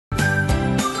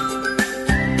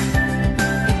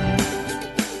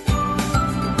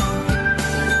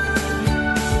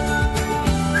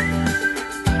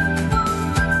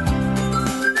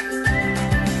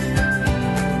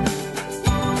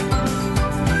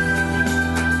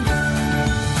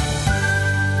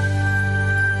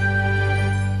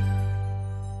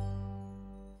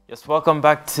Yes, welcome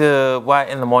back to Y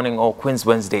in the Morning or Queen's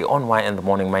Wednesday on Y in the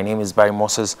Morning. My name is Barry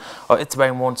Moses, or it's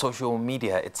Barry Mo on social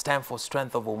media. It's time for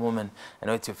Strength of a Woman. I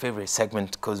know it's your favorite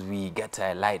segment because we get to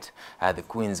highlight the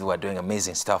queens who are doing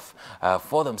amazing stuff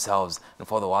for themselves and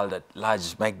for the world at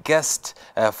large. My guest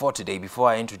for today, before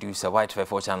I introduce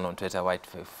Y254 channel on Twitter,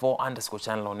 Y254_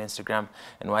 channel on Instagram,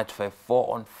 and Y254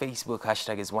 on Facebook,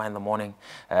 hashtag is Y in the Morning.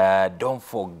 Don't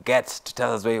forget to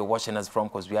tell us where you're watching us from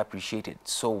because we appreciate it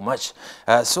so much.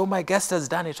 So my guest has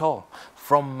done it all,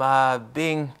 from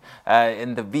being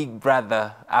in the Big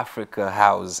Brother Africa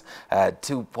house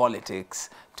to politics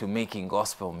to making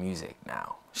gospel music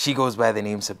now. She goes by the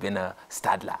name Sabina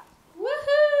Stadler.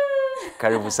 Woohoo!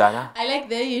 Karibu sana. I like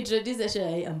the way you introduce the show.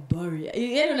 I am Barry.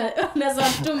 Unasema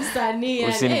mtu msanii.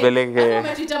 Usinipeleke. Hapo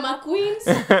umetuita ma queens.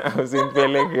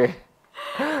 Usinipeleke.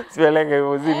 Sipeleke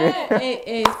usini.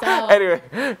 Sawa. Anyway,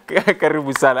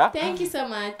 karibu sana. Thank you so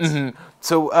much.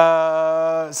 So,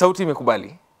 sauti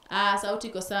imekubali? Sauti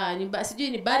iko sawa. Sijui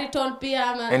ni baritone pia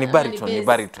ama ni baritone.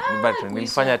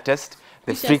 Nilifanya test.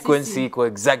 The frequency iko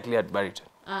exactly at baritone.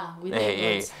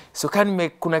 So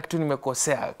kuna kitu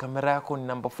nimekosea. Kamera yako ni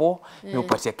number 4.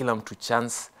 Niupatia kila mtu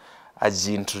chance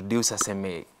ajiintroduce,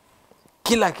 aseme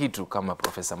kila kitu kama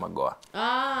Professor Magoa.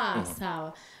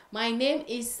 Sawa. My name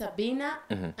is Sabina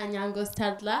Anyango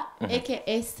Stadler,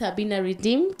 aka Sabina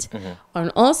Redeemed.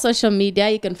 On all social media,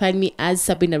 you can find me as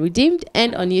Sabina Redeemed,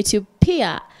 and on YouTube,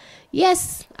 Pia.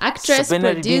 Yes, actress,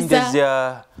 Sabina producer. Redeemed is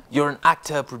you're an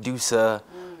actor, producer,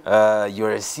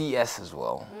 you're a CS as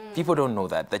well. People don't know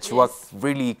that you work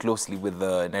really closely with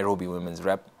the Nairobi Women's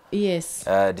Rep. Yes.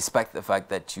 Despite the fact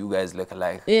that you guys look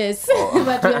alike. Yes,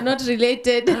 but we are not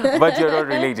related. But you're not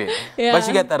related. Yeah. But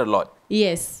you get that a lot.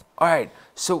 Yes. All right.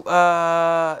 So,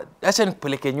 acha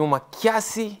nikupeleke nyuma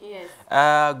kiasi. Yes.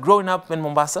 Growing up in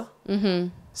Mombasa.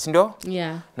 Sindio?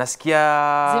 Yeah.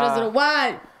 Nasikia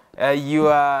 001. You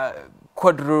are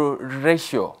quadru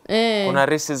ratio. Kuna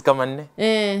races kama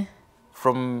nne.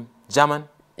 From German.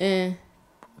 The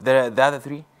other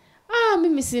 3.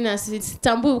 Mimi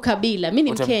sitambui kabila.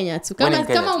 Mimi ni Mkenya tu.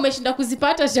 Kama umeshinda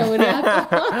kuzipata shauri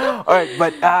yako. All right,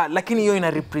 but lakini hiyo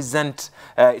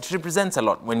it represents a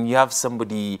lot when you have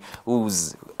somebody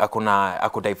who's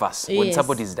ako diverse. Yes. When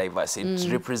somebody is diverse,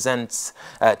 it represents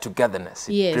togetherness.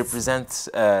 It represents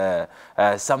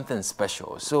something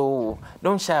special. So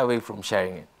don't shy away from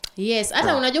sharing it. Yes,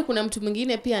 hata unajua kuna mtu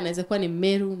mwingine pia anaweza kuwa ni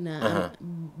Meru na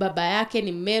baba yake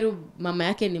ni Meru, mama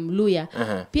yake ni Mluya.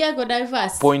 Pia go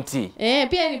diverse. Pointy.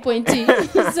 Pia ni pointy.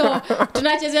 So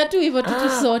tunachezea tu hivyo tu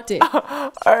sote.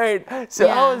 All right. So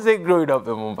how was it growing up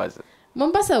in Mombasa?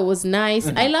 Mombasa was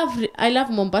nice. I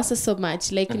love Mombasa so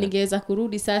much. Like ningeweza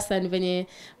kurudi sasa ni venye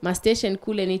ma station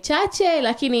kule ni chache,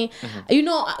 lakini you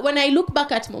know, when I look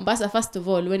back at Mombasa, first of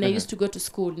all, when I used to go to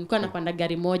school, nilikuwa napanda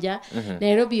gari moja.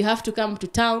 Nairobi, you have to come to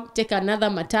town, take another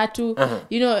matatu.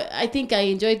 You know, I think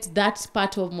I enjoyed that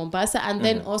part of Mombasa, and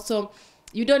then also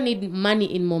you don't need money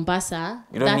in Mombasa.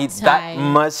 You don't need that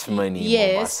much money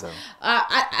in Mombasa.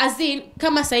 As in,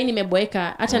 kama sahi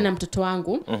nimeboeka hata na mtoto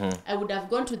wangu, I would have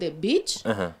gone to the beach,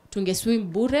 tunge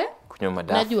swim bure.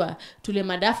 Najua, tule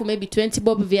madafu maybe 20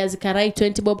 bob, viazi karai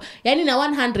 20 bob. Yani na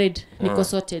 100 niko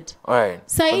sorted. Alright.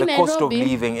 But the cost of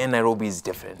living in Nairobi is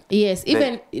different. Yes,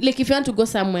 even like if you want to go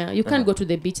somewhere, you can't go to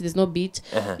the beach, there's no beach.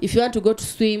 If you want to go to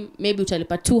swim, maybe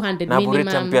utalipa 200 na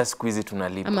minimum. Na pia squeeze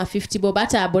tunalipa. Ama 50 bob,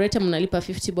 hata Arboretum unalipa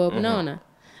 50 bob, unaona?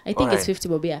 I think it's 50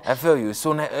 bob, yeah. I feel you.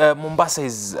 So Mombasa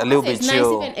is a little bit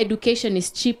chill. Nice, even education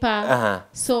is cheaper.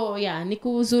 So yeah, ni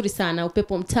kuzuri sana,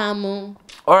 upepo mtamu.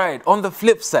 All right, on the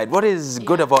flip side, what is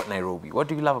good about Nairobi? What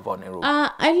do you love about Nairobi?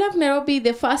 I love Nairobi,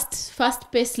 the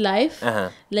fast-paced life.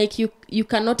 Like you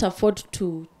cannot afford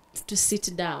to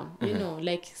sit down, you know,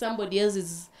 like somebody else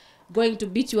is going to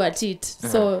beat you at it.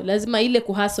 So lazima ile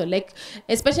kuhustle, like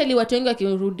especially watu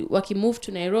wengi wakimove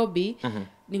to Nairobi,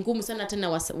 ni ngumu sana tena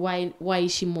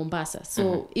waishi Mombasa.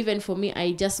 So even for me,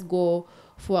 I just go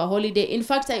for a holiday. In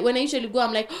fact, when I usually go,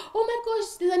 I'm like, oh my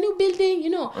gosh, there's a new building, you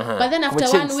know. But then after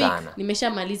 1 week,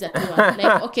 nimeshamaliza tu.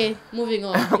 Like, okay, moving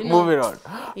on. You know? Moving on.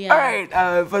 Yeah. All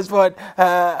right, first one,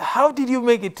 how did you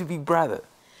make it to Big Brother?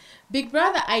 Big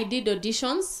Brother, I did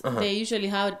auditions. They usually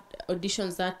had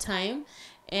auditions that time.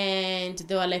 And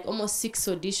there were like almost 6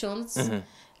 auditions.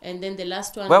 And then the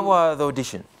last one... Where were the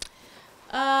auditions?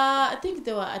 I think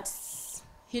they were at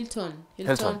Hilton.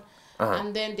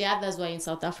 And then the others were in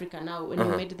South Africa now when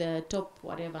we made the top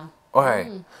whatever. All right.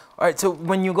 All right, so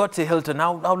when you got to Hilton,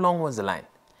 how long was the line?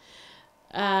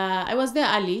 I was there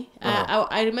early.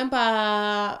 I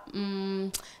remember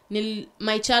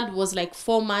my child was like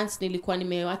 4 months. Nilikuwa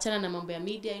nimewachana na mambo ya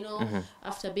media, you know,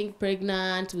 after being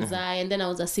pregnant, and then I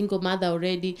was a single mother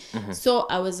already. So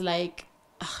I was like,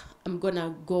 I'm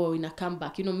gonna go in a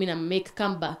comeback, you know, make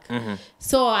comeback.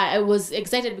 So I was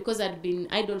excited because I'd been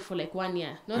idle for like 1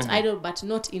 year. Not idle, but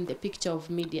not in the picture of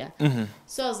media.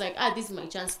 So I was like, this is my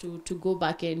chance to go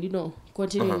back and, you know,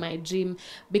 continue my dream,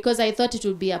 because I thought it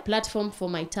would be a platform for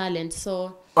my talent.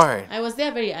 So I was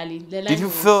there very early. Did you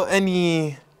feel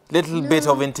any little bit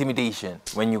of intimidation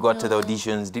when you got to the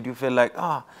auditions? Did you feel like,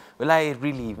 will I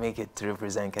really make it to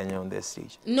represent Kenya on this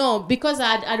stage? No, because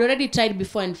I'd already tried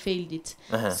before and failed it.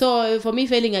 So for me,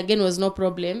 failing again was no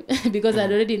problem because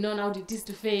I'd already known how it is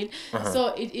to fail.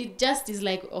 So it just is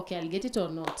like, okay, I'll get it or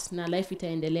not. Na life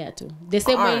itaendelea tu. The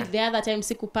same way the other time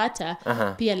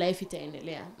sikupata, pia life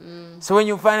itaendelea. So when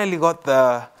you finally got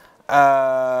the,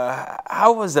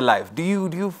 how was the life? Do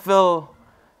you feel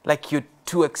like you're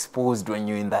too exposed when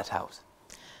you're in that house?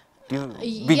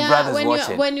 Big Brother's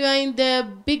watching. When you are in the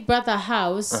Big Brother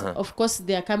house, of course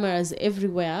there are cameras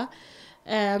everywhere,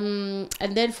 and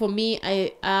then for me,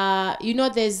 you know,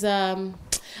 there's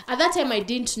at that time I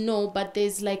didn't know, but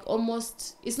there's like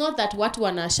almost, it's not that watu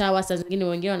wana shower, you know,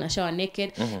 wengine wana shower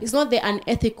naked. It's not the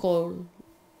unethical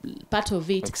part of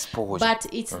it, exposure. But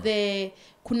it's the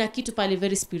kuna kitu pale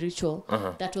very spiritual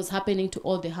that was happening to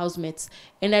all the housemates.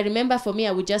 And I remember for me,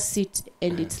 I would just sit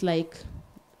and it's like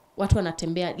watu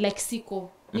wanatembea like siko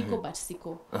but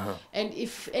siko. And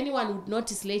if anyone would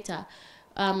notice later,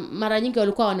 mara nyingi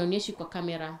walikuwa wanaonyeshi kwa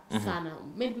kamera sana.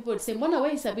 Many people would say, mbona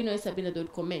wewe Sabina, they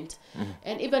would comment.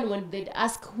 And even when they'd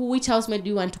ask which housemate do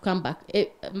you want to come back,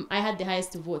 I had the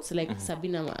highest votes, like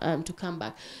Sabina, to come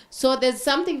back. So there's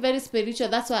something very spiritual.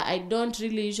 That's why I don't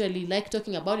really usually like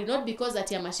talking about it. Not because that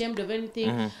I'm ashamed of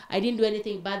anything. I didn't do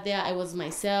anything bad there. I was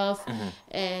myself.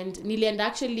 And nilienda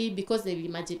actually because they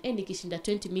imagine, nikishinda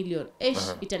 20 million,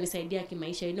 itanisaidia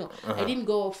kimaisha, you know. I didn't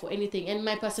go for anything. And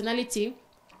my personality,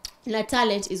 the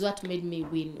talent is what made me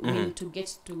win to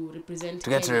get to represent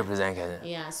Kenya.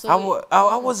 Yeah. So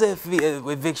how was the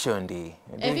eviction day?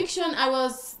 Eviction,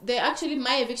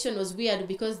 my eviction was weird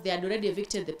because they had already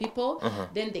evicted the people.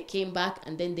 Then they came back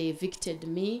and then they evicted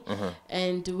me.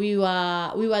 And we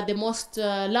were the most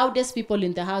loudest people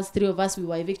in the house. 3 of us, we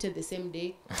were evicted the same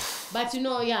day. But you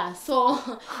know, so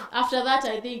after that,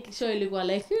 I think show ilikuwa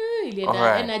like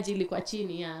energy ilikuwa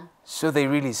chini, So they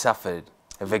really suffered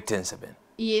evicting Sabina.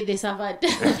 Yeah, they suffered.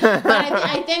 But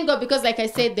I thank God because, like I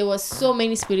said, there was so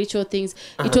many spiritual things.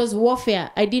 It was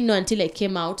warfare. I didn't know until I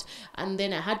came out. And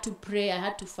then I had to pray. I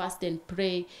had to fast and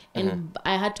pray. And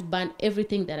I had to burn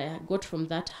everything that I got from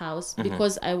that house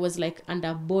because I was like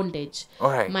under bondage.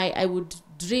 I would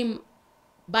dream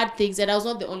bad things, and I was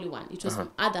not the only one. It was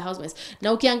from other housemates.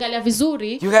 Now ukiangalia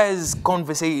vizuri, you guys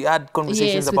had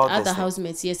conversations about with other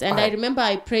housemates, yes. And I remember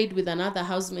I prayed with another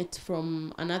housemate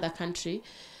from another country.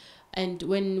 And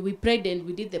when we prayed and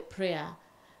we did the prayer,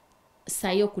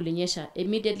 sayo kulinyesha,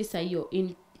 immediately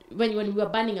sayo, when we were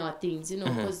burning our things, you know,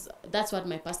 because that's what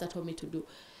my pastor told me to do.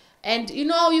 And, you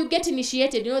know, you get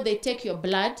initiated, you know, they take your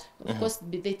blood. Of course,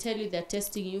 they tell you they're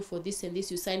testing you for this and this.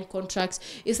 You sign contracts.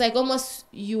 It's like almost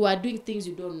you are doing things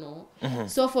you don't know.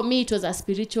 So for me, it was a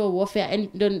spiritual warfare.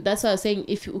 And that's why I was saying,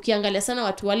 if ukiangalia sana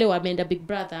watu wale wameenda Big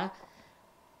Brother,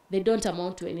 they don't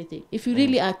amount to anything. If you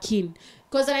really are keen.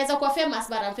 Because I was quite famous,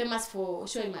 but I'm famous for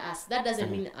showing my ass. That doesn't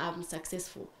mean I'm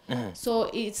successful. So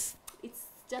it's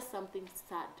just something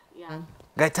sad. Yeah.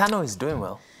 Gaetano is doing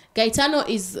well. Gaetano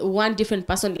is one different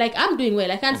person. Like, I'm doing well.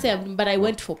 I can't say, but I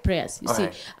went for prayers. You see,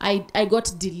 I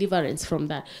got deliverance from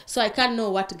that. So I can't know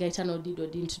what Gaetano did or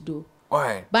didn't do.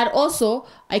 But also,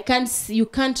 you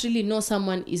can't really know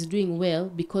someone is doing well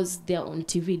because they're on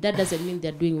TV. That doesn't mean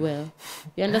they're doing well.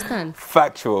 You understand?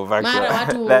 Factual. Mara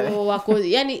watu wako,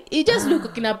 yani, you just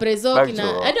look kina prezo,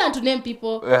 I don't want to name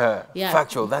people.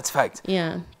 Factual, that's fact.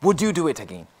 Yeah. Would you do it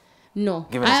again? No.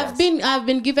 I've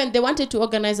been given, they wanted to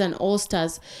organize an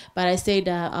All-Stars, but I said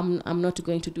I'm not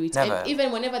going to do it. Never. And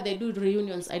even whenever they do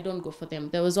reunions, I don't go for them.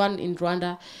 There was one in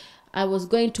Rwanda. I was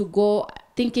going to go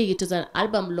thinking it was an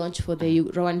album launch for the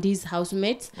Rwandese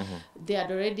housemates. They had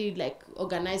already like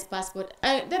organized passport.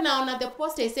 Then on the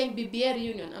poster is saying BBA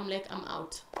reunion. I'm like, I'm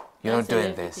out. You're not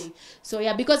doing this. So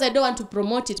yeah, because I don't want to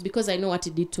promote it because I know what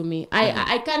it did to me.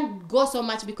 I can't go so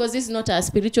much because this is not a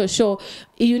spiritual show.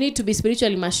 You need to be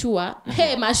spiritually mature.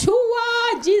 Hey,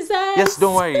 mature, Jesus. Yes,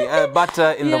 don't worry. But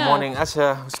in the morning,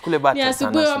 Asha, skule bata. Yeah,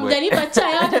 subuhi mjanipa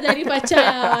chai, hata chai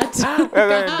watu.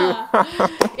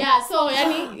 Yeah, so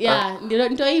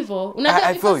ndio hivyo.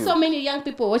 Unajua because so many young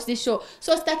people watch this show.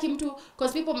 So staki mtu,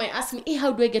 because people might ask me, hey,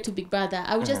 how do I get to Big Brother?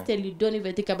 I will just tell you, don't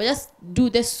even think about it. Just do.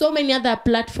 There's so many other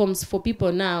platforms for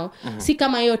people now. Si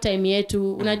kama hiyo time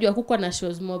yetu, unajua kukua na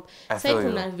shows mob. Sasa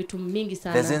kuna vitu mingi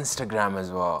sana. There's Instagram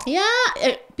as well. Yeah,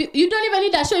 you don't even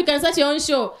need a show. You can start your own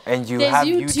show. And you have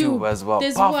YouTube as well.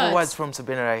 There's powerful words from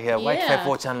Sabina right here.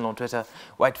 Y254 channel on Twitter,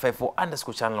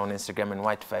 Y254_ channel on Instagram, and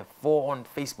Y254 on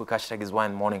Facebook. Hashtag is Y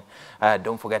in the morning.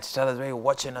 Don't forget to tell us where you're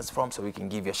watching us from so we can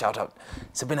give you a shout out.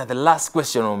 Sabina, the last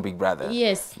question on Big Brother.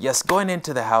 Yes. Yes, going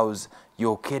into the house,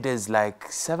 your kid is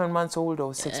like 7 months old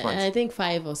or 6 months? I think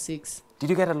 5 or 6. Did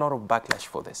you get a lot of backlash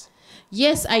for this?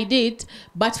 Yes, I did.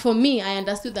 But for me, I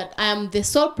understood that I am the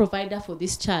sole provider for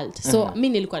this child. So, mi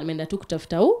nilikuwa nimeenda tu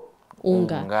kutafuta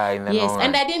unga. Yes,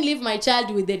 and I didn't leave my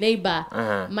child with the neighbor.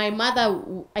 My mother,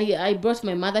 I brought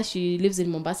my mother. She lives in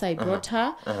Mombasa. I brought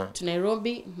her to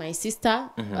Nairobi. My sister,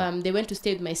 they went to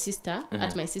stay with my sister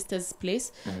at my sister's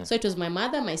place. So it was my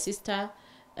mother, my sister,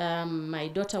 my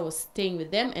daughter was staying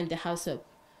with them, and the house help.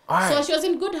 Right. So she was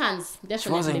in good hands, definitely. She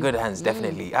was in good hands,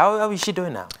 definitely. How is she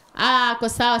doing now? Kwa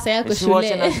sawa, saya is she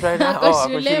watching us right now?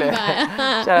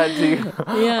 Shout out to you.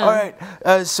 Yeah. All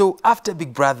right. So after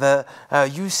Big Brother,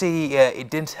 you say it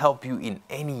didn't help you in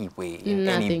any way, in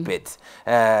any bit.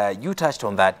 You touched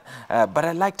on that. But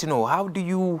I'd like to know, how do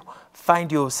you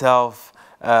find yourself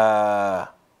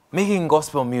making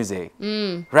gospel music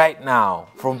right now,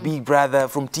 from Big Brother,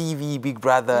 from TV, Big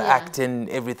Brother, acting,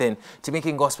 everything, to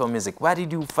making gospel music? Where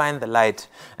did you find the light,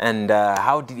 and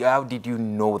how did you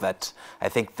know that I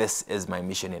think this is my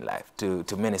mission in life, to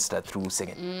minister through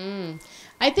singing?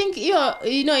 I think you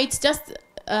know it's just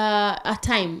a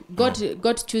time.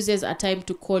 God chooses a time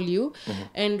to call you,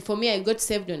 and for me, I got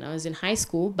saved when I was in high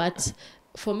school, but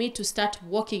for me to start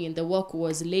walking in the walk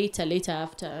was later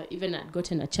after even I'd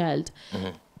gotten a child.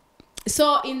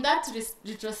 So in that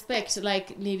retrospect,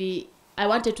 like maybe I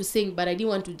wanted to sing, but I didn't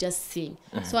want to just sing.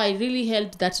 So I really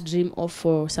held that dream off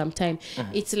for some time.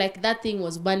 It's like that thing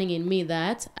was burning in me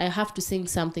that I have to sing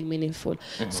something meaningful.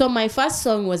 So my first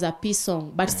song was a peace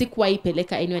song, but sikuwa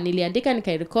ipeleka anywhere, niliandika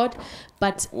nikairecord.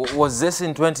 But was this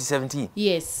in 2017?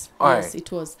 Yes, right.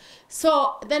 It was.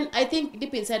 So then I think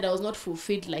deep inside I was not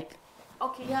fulfilled, like,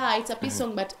 okay, yeah, it's a peace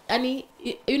song, but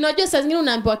you know, just as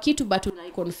unaambiwa kitu but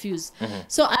unai confused.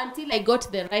 So until I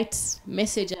got the right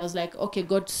message, I was like, okay,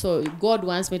 God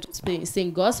wants me to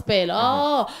sing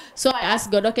gospel. So I asked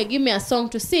God, okay, give me a song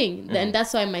to sing. And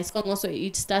that's why my song also,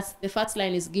 it starts, the first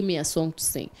line is give me a song to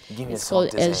sing. It's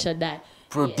called El Shaddai.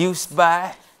 Produced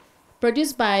by?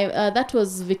 Produced by, that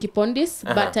was Vicky Pondis,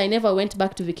 but I never went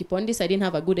back to Vicky Pondis. I didn't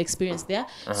have a good experience there.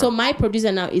 So my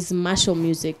producer now is Marshall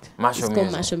Music. It's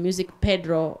called Marshall Music.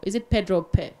 Pedro. Is it Pedro?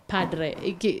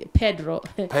 Padre. Pedro.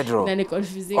 Then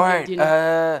confusing. All right. You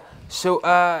know. So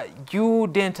you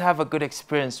didn't have a good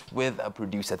experience with a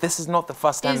producer. This is not the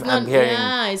first time I'm hearing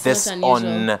this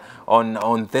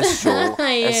on this show,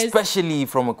 especially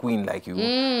from a queen like you.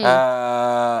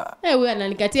 Wewe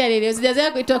ananikatia nini?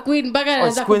 Sijazoea kuitwa queen mpaka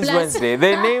anaanza Queen's Wednesday.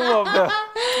 The name of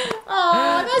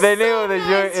the name of the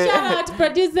show is shout out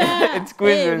producer. It's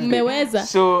Queen's Wednesday. Mmeweza.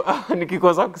 So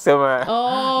nikikosa kusema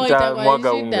itakuwa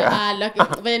shida. Lakini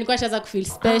nilikuwa shaanza kufeel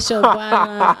special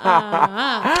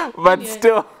bwana. But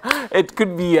still, it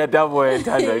could be a double-edged.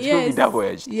 It could be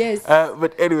double-edged. Yes.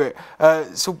 But anyway,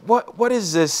 so what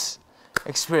is this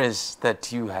experience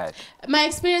that you had? My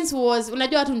experience was,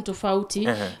 unajua watu ni tofauti.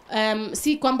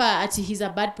 Si kwamba ati he's a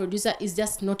bad producer, is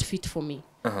just not fit for me.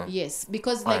 Yes,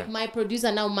 because like my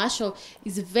producer now, Marshall,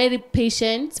 is very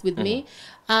patient with me.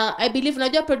 I believe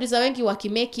unajua producer wengi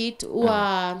wakimake it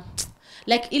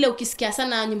like ile ukisikia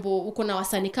sana nyimbo uko na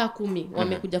wasanika 10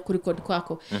 wamekuja kurecord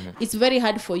kwako, it's very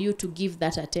hard for you to give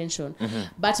that attention.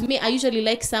 But me, I usually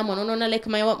like someone, unaona, like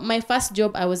my first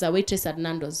job I was a waitress at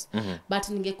Nando's, but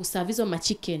ningekuservice ma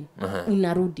chicken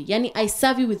unarudi, yani I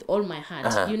serve you with all my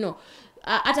heart, you know,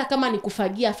 hata kama ni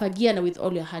fagia na with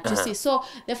all your heart, you see. So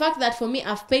the fact that for me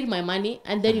I've paid my money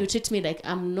and then you treat me like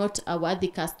I'm not a worthy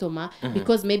customer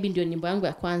because maybe ndio nyimbo yangu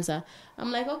ya kwanza,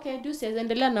 I'm like, okay, do says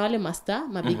endelea na wale master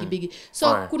mabigi.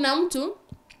 So kuna mtu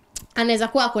anaweza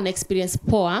kuwa akona experience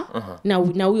poa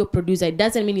na huyo producer. It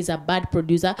doesn't mean he's a bad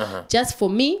producer. Just for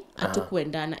me,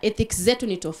 hatukuendana. Ethics zetu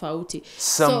ni tofauti.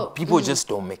 Some people just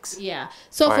don't mix. Yeah.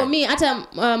 So for me hata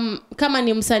kama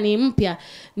ni msanii mpya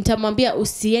nitamwambia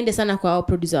usiende sana kwa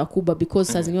producer wakubwa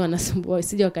because saa zingine wanasumbua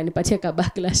usije wakanipatia ka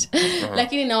backlash.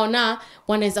 Lakini naona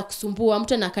wanaweza kusumbua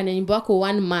mtu anakanya nyimbo yako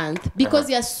 1 month because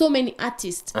there are so many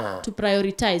artists to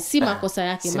prioritize. Si makosa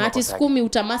yake. Artists 10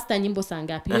 utamaster nyimbo saa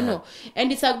ngapi, you know.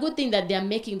 And it's a good thing that they are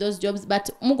making those jobs, but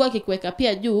Mungu akikuweka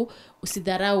pia juu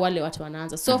usidharau wale watu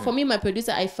wanaanza. So for me, my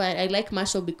producer, I like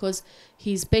Marshall because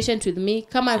he's patient with me.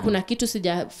 Kama kuna kitu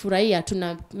sijafurahia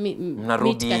tuna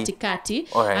meet katikati.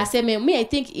 Aseme me I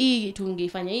think hii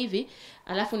tungefanya hivi,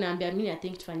 alafu naambia mimi I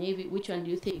think tufanye hivi, which one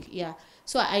do you think? Yeah.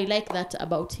 So I like that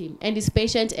about him, and he's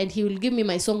patient, and he will give me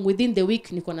my song within the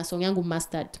week. Niko na song yangu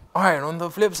mastered. Alright, on the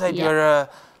flip side, you're a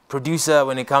producer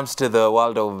when it comes to the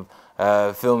world of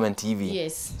film and TV.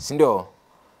 Yes. Sindo?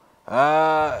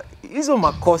 Hizo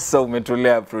makosa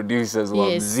umetolea producers wa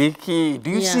muziki.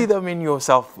 Do you see them in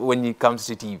yourself when it comes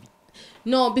to TV?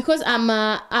 No, because I'm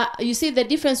you see the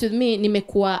difference with me,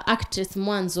 nimekuwa actress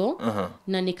mwanzo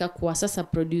na nikakuwa sasa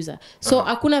producer. So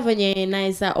hakuna venye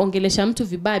naweza ongelesha mtu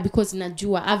vibaya because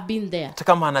najua I've been there. Hata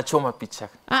kama anachoma picha.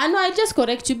 No, I just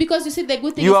correct you because you see the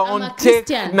good thing you is are I'm on a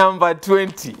Christian. Take number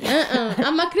 20.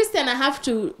 I'm a Christian. I have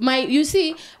to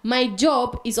my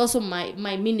job is also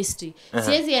my ministry.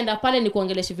 Siwezi enda pale ni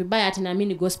kuongelesha vibaya ati na mimi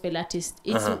ni gospel artist.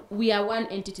 It's we are one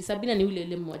entity. Sabina ni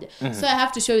ule mmoja. So I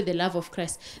have to show you the love of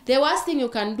Christ. The worst thing you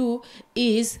can do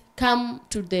is come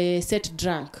to the set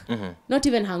drunk. Not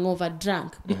even hangover,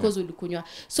 drunk because ulikunywa.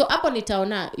 So hapo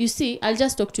nitaona, you see, I'll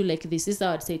just talk to you like this. This is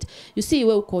how I'd say it. You see,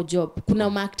 we uko job.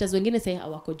 Kuna actors wengine say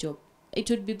hawako job. It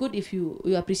would be good if you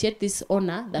appreciate this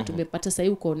honor that umepata sahi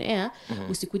uko on air,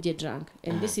 usikuje drunk.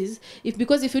 And this is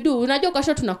because if you do, unajua kwa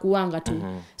show tunakuanga tu.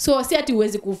 So si ati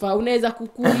uwezi kufa, unaweza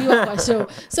kukuliwa kwa show.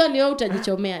 So ni wewe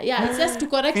utajichomea. Yeah, it's just to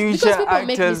correct because people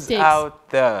make mistakes out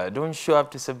there. Don't show up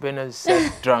to Sabina's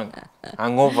set drunk.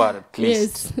 Hangover at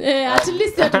least. Yes. At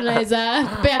least tunaweza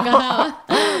kupea kahawa.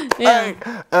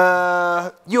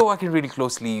 You're working really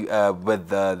closely with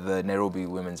the Nairobi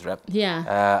Women's Rep. Yeah.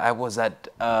 I was at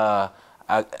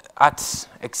art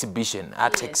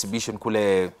exhibition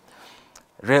kule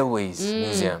Railways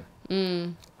Museum.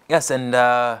 Yes, and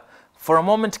for a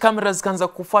moment cameras kanza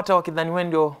kufuata wakidhani wewe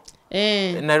ndio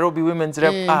Nairobi Women's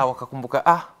Rep.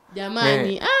 Wakakumbuka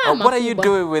jamani, what are you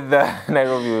doing with the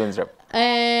Nairobi Women's Rep?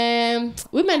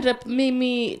 Women Rep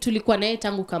mimi tulikuwa naye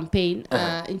tangu campaign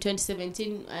in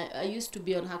 2017. I used to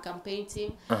be on her campaign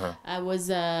team. I was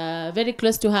very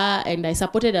close to her and I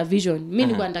supported her vision. Mimi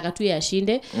nilikuwa nataka tu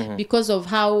ashinde because of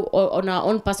how on our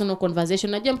own personal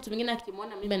conversation. Najua mtu mwingine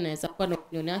akimwona mimi naweza kuwa na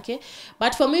opinion yake,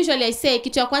 but for me usually I say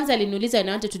kitu ya kwanza aliniuliza and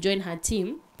I wanted to join her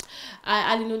team.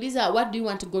 Aliniuliza, what do you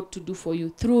want God to do for you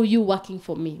through you working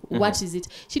for me? What is it?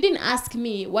 She didn't ask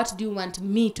me, what do you want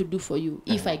me to do for you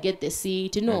if I get the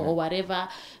seat, you know, or whatever.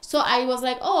 So I was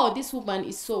like, oh, this woman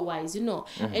is so wise, you know.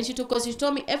 And she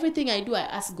told me everything I do, I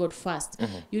ask God first.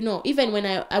 You know, even when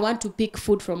I want to pick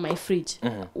food from my fridge,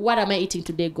 what am I eating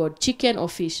today, God? Chicken or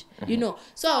fish? You know.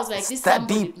 So I was like, this that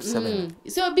deep.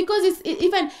 So because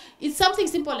it's something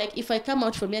simple, like if I come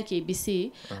out from here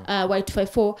KBC,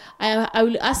 Y254, I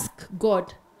will ask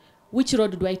God, which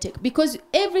road do I take? Because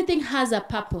everything has a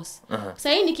purpose.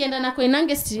 Sai nikienda na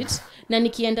Koinange Street na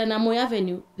nikienda na Moi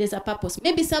Avenue, there's a purpose.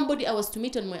 Maybe somebody I was to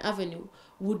meet on Moi Avenue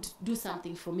would do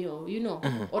something for me, or you know,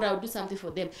 or I would do something for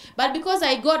them. But because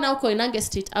I go now Koinange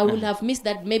Street, I will have missed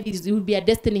that. Maybe it will be a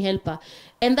destiny helper,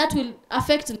 and that will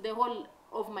affect the whole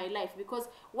of my life, because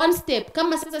one step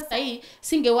kama sasa sahi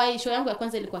singewahi show yangu ya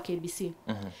kwanza ilikuwa KBC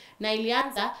na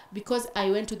ilianza because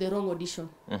I went to the wrong audition.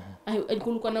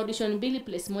 Kulikuwa na audition mbili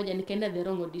place moja, nikaenda the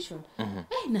wrong audition.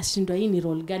 Nashindwa hii ni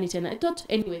role gani tena. I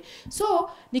thought anyway, so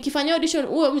nikifanya audition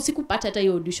huo sikupata hata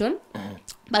hiyo audition.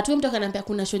 But huyo mtu akaniambia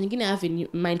kuna show nyingine I have in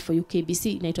mind for you KBC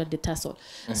inaitwa The Tussle.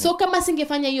 So kama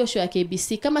singefanya hiyo show ya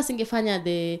KBC, kama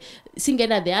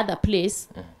singeenda the other place,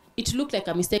 it looked like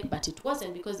a mistake, but it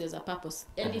wasn't, because there's a purpose.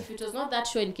 And if it was not that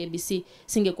show in KBC,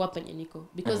 singekuwa penye niko,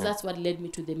 because that's what led me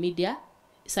to the media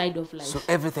side of life. So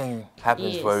everything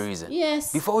happens for a reason.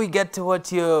 Yes. Before we get back to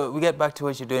what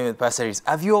you're doing with Pastor Reese,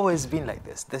 have you always been like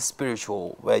this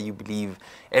spiritual, where you believe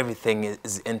everything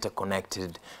is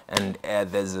interconnected and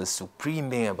there's a supreme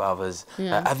being above us?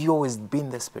 Have you always been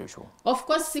this spiritual? Of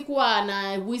course, sikuwa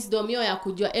na wisdom hiyo ya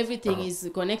kujua everything is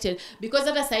connected, because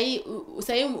hata sahi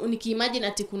nikiimagine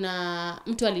ati kuna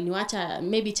mtu aliniwacha,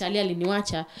 maybe Charlie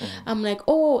aliniwacha, I'm like,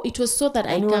 oh, it was so that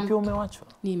I come. Umewachwa?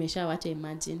 Nimeshawacha,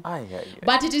 imagine.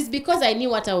 but it is because I knew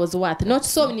what I was worth. Not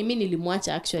so ni mimi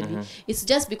nilimwacha actually. It's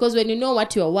just because when you know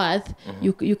what you're worth,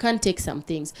 you can't take some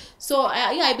things. So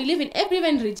I believe in every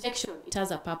rejection, it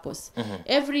has a purpose.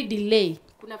 Every delay,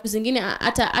 kuna kuzingine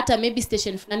hata maybe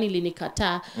station fulani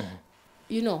linikataa.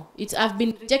 You know, I've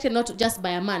been rejected not just by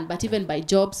a man, but even by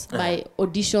jobs, by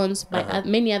auditions, by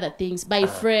many other things, by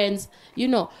friends, you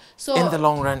know. So in the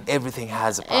long run, everything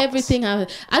has a purpose. Everything has,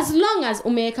 as long as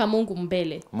umeweka Mungu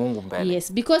mbele. Mungu mbele. Yes,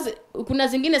 because kuna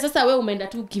zingine sasa wewe umeenda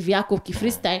tu kivyako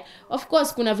freestyle. Of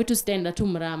course kuna vitu stand tu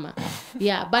mrama.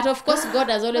 Yeah, but of course God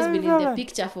has always been in the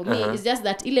picture for me. It's just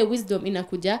that ile wisdom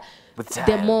inakuja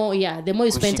the more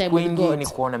you spend time with God.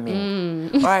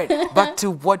 All right, back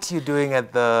to what you're doing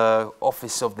at the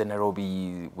office of the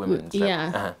Nairobi Women's.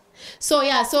 Yeah. So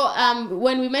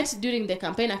when we met during the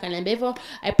campaign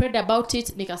I prayed about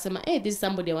it, nikasema this is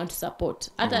somebody I want to support.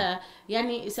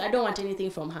 Yani I don't want anything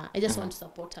from her. I just want to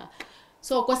support her.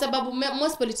 So kwa sababu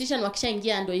most politicians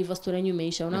wakishaingia ndio hivyo story yenyewe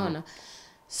imeisha, unaona.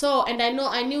 So and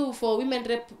I knew for women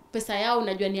rep pesa yao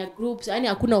unajua ni groups, yani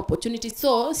hakuna opportunity.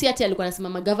 So si ati alikuwa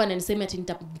anasema governor niseme ati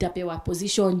nitapewa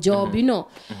position job, you know.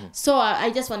 So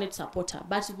I just wanted to support her.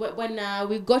 But when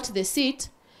we got the seat,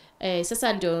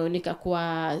 sasa ndio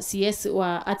nikakuwa CS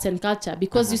wa arts and culture,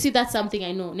 because you see that's something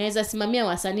I know. Naweza simamia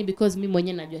wasanii because mimi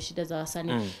mwenyewe najua shida za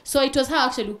wasanii. So it was her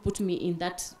actually who put me in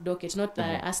that docket, not that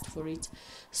I asked for it.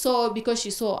 So because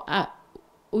she saw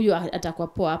huyu atakuwa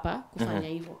poa hapa kufanya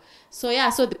hivyo.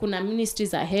 So kuna ministries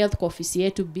za health, office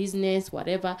yetu, business,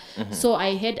 whatever. So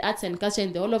I head arts and culture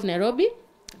in the whole of Nairobi,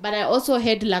 but I also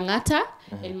head Langata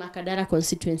and Makadara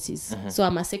constituencies. So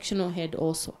I'm a sectional head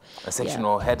also. A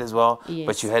sectional head as well, yes.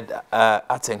 But you head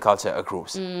arts and culture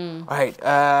across. All right.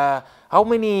 How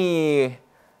many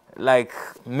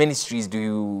ministries do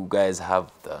you guys have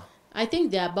there? I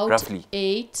think there are about roughly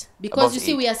 8, because you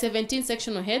see we are 17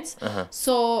 sectional heads.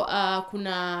 So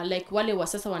kuna wale wa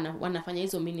sasa wanafanya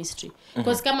hizo ministry,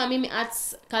 because kama mimi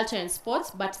arts, culture and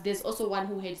sports, but there's also one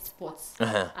who heads sports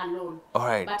alone. All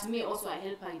right. But me also I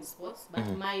help her in sports, but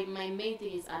my main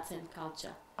thing is arts and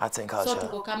culture. Arts and culture. So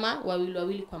tuko kama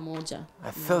wawili kwa moja.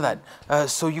 I feel that.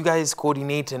 So you guys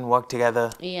coordinate and work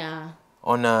together? Yeah.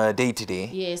 On a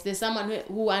day-to-day? Yes, there's someone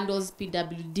who handles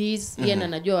PWDs. Yeye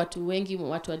anajua watu wengi,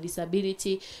 watu wa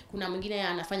disability. Kuna mwingine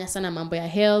anafanya sana mambo ya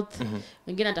health.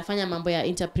 Mwingine atafanya mambo ya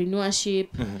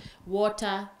entrepreneurship,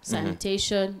 water,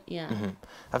 sanitation. Yeah.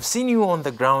 I've seen you on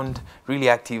the ground, really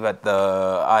active at the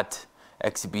art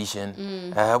exhibition.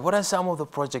 What are some of the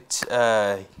projects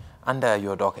under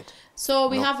your docket? So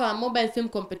we have a mobile film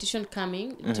competition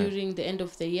coming during the end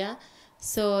of the year.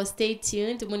 So stay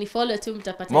tuned. Monifollow tu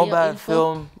mtapata mobile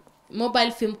film.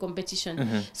 Mobile film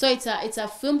competition. So it's a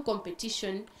film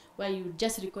competition where you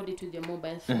just record it with your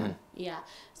mobile phone. Yeah.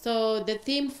 So the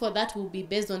theme for that will be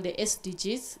based on the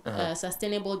SDGs,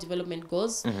 Sustainable Development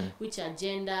Goals, which are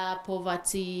gender,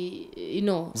 poverty, you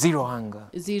know. Zero hunger.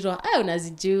 Zero.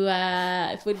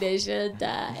 Unazijua. Food and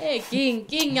shelter. Hey,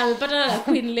 King, amepata na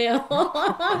queen leo.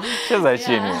 Cheza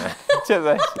chini.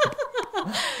 Cheza chini.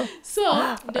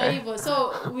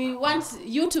 So we want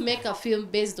you to make a film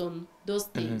based on those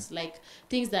things, like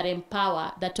things that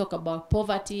empower, that talk about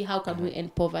poverty, how can we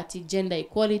end poverty, gender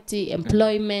equality,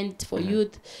 employment for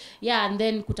youth. Yeah, and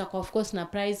then kutakuwa of course na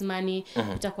prize money,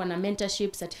 kutakuwa na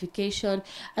mentorship, certification,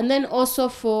 and then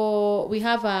also we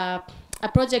have a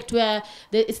project where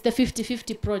it's the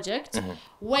 50-50 project,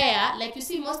 where like you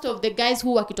see most of the guys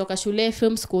who wakitoka shule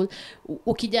film school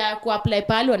ukija ku-apply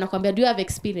pale wanakuambia do you have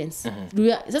experience,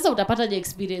 sasa utapata je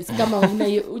experience kama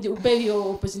upe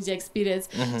hiyo opportunity experience.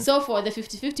 So for the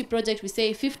 50-50 project we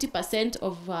say 50%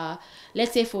 of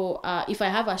let's say for if I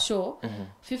have a show,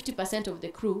 50% of the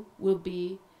crew will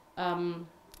be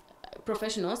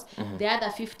professionals, the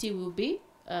other 50 will be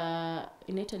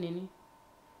inaitwa nini,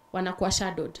 wanakuwa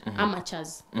shadowed,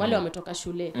 amateurs, wale wametoka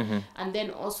shule, and then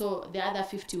also the other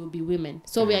 50 will be women.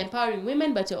 So we are empowering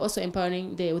women, but we're also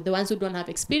empowering the ones who don't have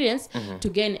experience to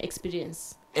gain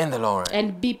experience in the long run,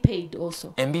 and be paid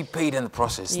also, and be paid in the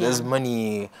process. There's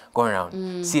money going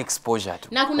around. See exposure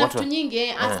to na kuna vitu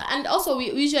nyingi, and also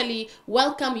we usually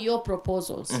welcome your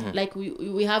proposals. Like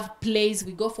we have plays,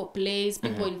 we go for plays,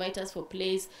 people invite us for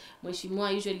plays.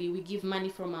 Mheshimiwa, usually we give money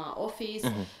from our office.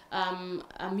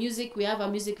 Music, we have a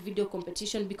music video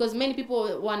competition, because many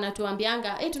people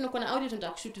wanatuambianga tunakuwa na audio,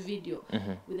 tunataka kushoot video,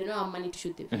 we don't have money to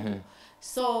shoot the video.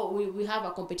 So we have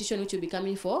a competition which will be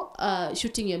coming for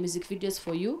shooting your music videos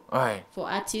for you. All right. For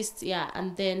artists,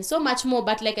 and then so much more.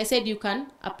 But like I said, you can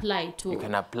apply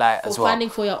as well. Funding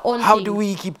for your own How thing. do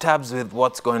we keep tabs with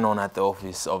what's going on at the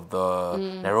office of the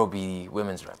Nairobi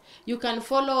Women's Rep? You can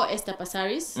follow Esther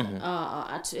Passaris,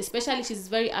 especially she's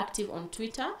very active on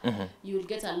Twitter. You'll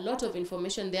get a lot of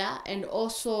information there. And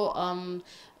also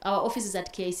our office is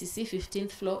at KICC,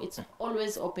 15th floor. It's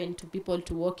always open to people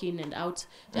to walk in and out.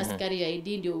 Just carry your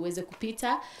ID, ndio uweze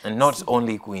kupita. And not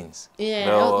only queens.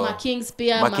 Yeah, my kings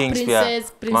pia, my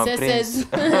princesses.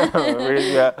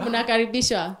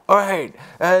 Mnakaribishwa. All right.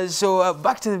 So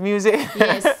back to the music.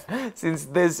 Yes. Since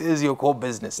this is your core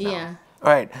business now. Yeah.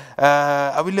 All right.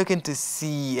 Are we looking to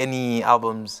see any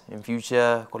albums in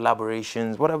future,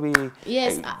 collaborations? What are we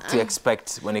to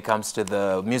expect when it comes to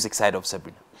the music side of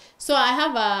Sabina? So I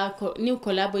have a new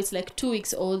collab. It's like 2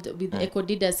 weeks old with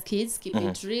Ecodida's kids. Keep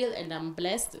it real, and I'm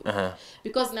blessed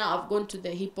because now I've gone to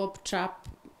the hip hop trap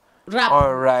rap.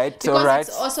 All right. Because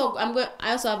it's also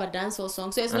I also have a dancehall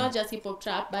song, so it's not just hip hop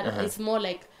trap, but it's more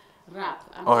like rap.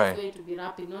 I'm just going to be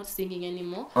rapping, not singing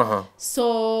anymore.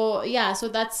 So so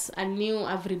that's a new,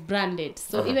 I've rebranded.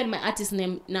 So even my artist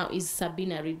name now is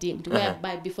Sabina Redeemed,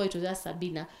 whereby before it was just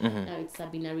Sabina, now it's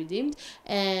Sabina Redeemed.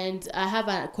 And I have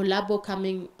a collabo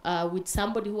coming with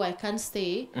somebody who I can't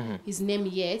say his name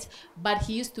yet, but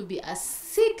he used to be a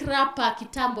sick rapper,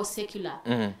 Kitambo Secular,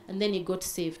 and then he got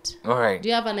saved. All right. Do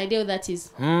you have an idea what that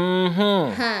is?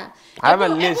 I have a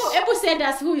list. Ebu said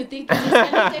us who you think it is.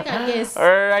 Can you take a guess? All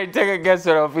right, take a guess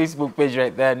on our Facebook page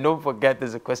right there. Don't forget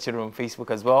there's a question on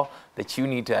Facebook as well that you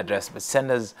need to address, but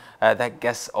send us that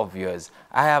guess of yours.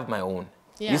 I have my own.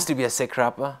 Used to be a sick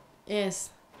rapper. Yes.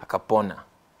 A Capona.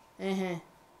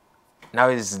 Now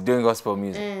he's doing gospel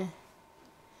music.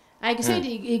 I said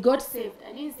he got saved.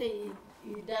 I didn't say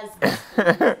he does.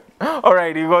 All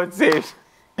right, he got saved.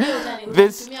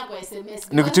 This all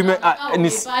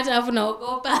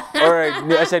right,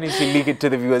 I need to leak it to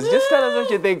the viewers. Just tell us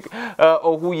what you think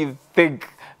or who you think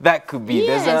that could be.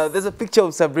 There's a picture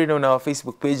of Sabrina on our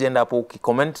Facebook page, and hapo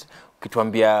ukicomment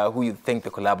ukituambia who you think the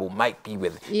collabo might be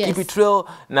with. Keep it real.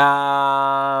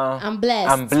 I'm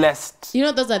blessed. You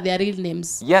know those are their real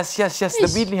names. Yes.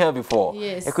 They've been here before.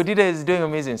 Yes. Ekodida is doing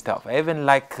amazing stuff. I even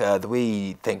like the way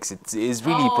he thinks. It's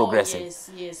really progressive. Yes.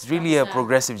 It's really a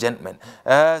progressive gentleman.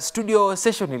 Studio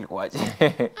session ilikuwaje?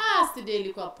 Studio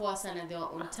ilikuwa poa sana. They were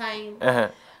on time.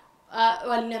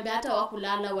 Waliniambia hata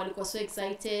wakulala, walikuwa so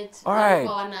excited.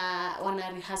 Walikuwa wana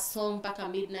rehearse song mpaka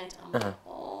midnight.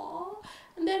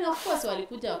 And then of course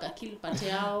walikuja wakakill pate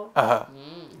yao.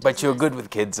 But you're good with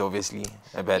kids, obviously,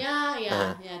 I bet.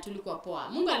 Yeah, tulikuwa poa.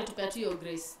 Mungu alitupea tu your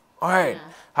grace. All right.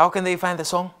 How can they find the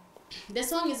song? The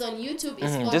song is on YouTube.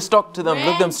 It's called Just talk to them.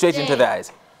 Look them straight into the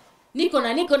eyes.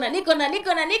 Nikona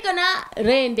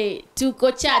rende,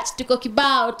 tuko church, tuko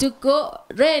kibao, tuko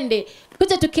rende,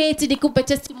 kuja tuketi nikupe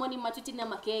testimony matuti na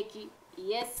makeki.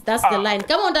 Yes, that's the line.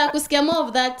 Kama unataka kusikia more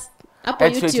of that, hapo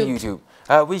YouTube.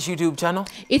 Which YouTube channel?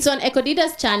 It's on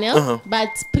Ecodida's channel, but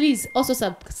please also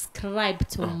subscribe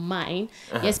to mine.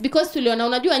 Yes, because tuliona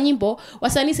unajua nyimbo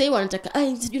wasanii sasa hivi wanataka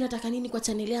sijui nataka nini kwa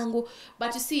channel yangu,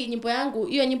 but you see nyimbo yangu,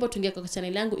 hiyo nyimbo tungeka kwa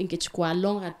channel yangu ingechukua a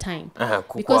longer time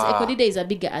because Ekodida is a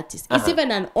bigger artist. It's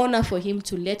even an honor for him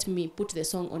to let me put the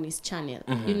song on his channel,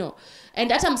 you know.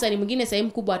 And hata msanii mwingine sasa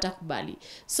mkubwa atakubali.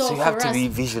 So you have to be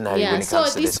visionary when it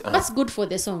comes to this. That's good for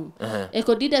the song.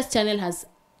 Ecodida's channel has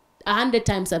 100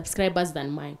 times subscribers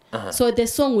than mine. So the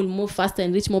song will move faster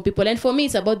and reach more people. And for me,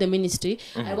 it's about the ministry.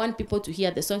 I want people to hear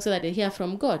the song so that they hear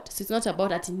from God. So it's not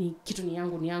about ati ni kitu ni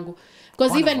yangu.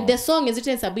 Because even the song is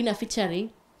written Sabina featuring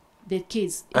the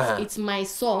kids. It's my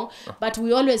song, but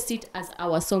we always see it as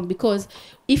our song because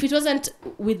if it wasn't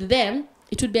with them,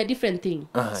 it would be a different thing.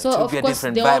 So of course,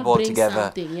 they all bring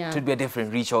something. It would be a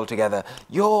different reach altogether.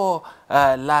 Your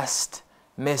last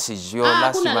message,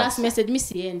 last message,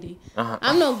 Missy Andy.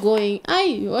 I'm not going.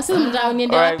 Wasn't down in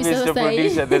the Alright, Mr.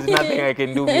 Producer, there's nothing I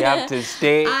can do. We have to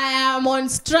stay. I am on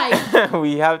strike.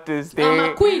 We have to stay.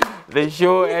 I'm a queen. The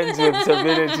show ends with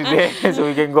Sabina today, so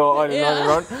we can go on and on and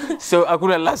on. So,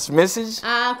 akuna last message?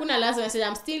 Akuna last message.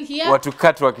 I'm still here.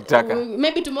 Watukatu wakitaka.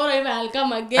 Maybe tomorrow even I'll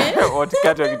come again.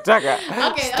 Watukatu wakitaka.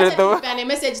 Okay, I'll send a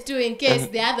message too in case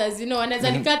the others, you know,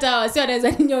 wanaweza nikata wa sio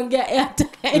wanaweza ninyongea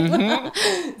airtime.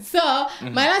 So,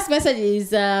 my last message is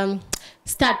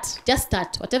just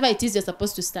start. Whatever it is you're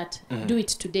supposed to start, do it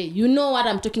today. You know what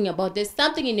I'm talking about. There's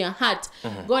something in your heart.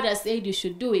 God has said you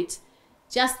should do it.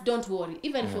 Just don't worry.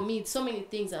 Even for me, so many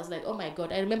things I was like, oh my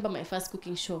God, I remember my first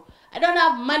cooking show. I don't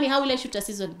have money. How will I shoot a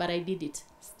season? But I did it.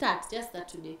 Just start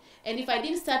today. And if I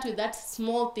didn't start with that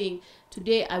small thing,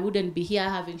 today I wouldn't be here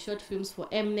having short films for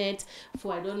Mnet,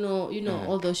 for I don't know, you know,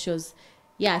 all those shows.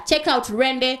 Yeah, check out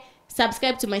Rende.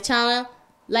 subscribe to my channel,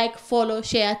 like, follow,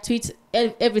 share, tweet,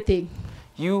 everything.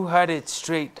 You heard it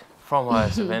straight from her,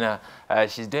 Sabina.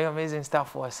 She's doing amazing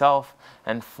stuff for herself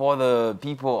and for the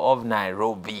people of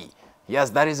Nairobi. Yes,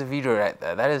 that is a video right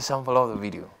there. That is a sample of the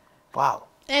video. Wow.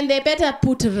 And they better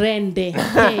put Rende.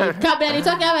 Hey, kabla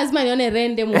nitoke hapa lazima nione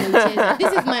Rende mumecheza.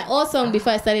 This is my old song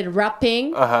before I started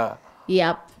rapping.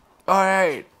 Yep. All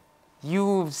right.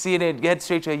 You've seen it. Get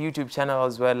straight to our YouTube channel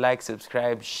as well. Like,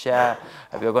 subscribe, share.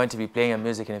 We're going to be playing your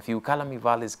music in a few. Kalami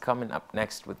Val is coming up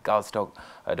next with Girls Talk.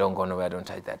 Don't go nowhere. Don't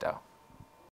touch that down.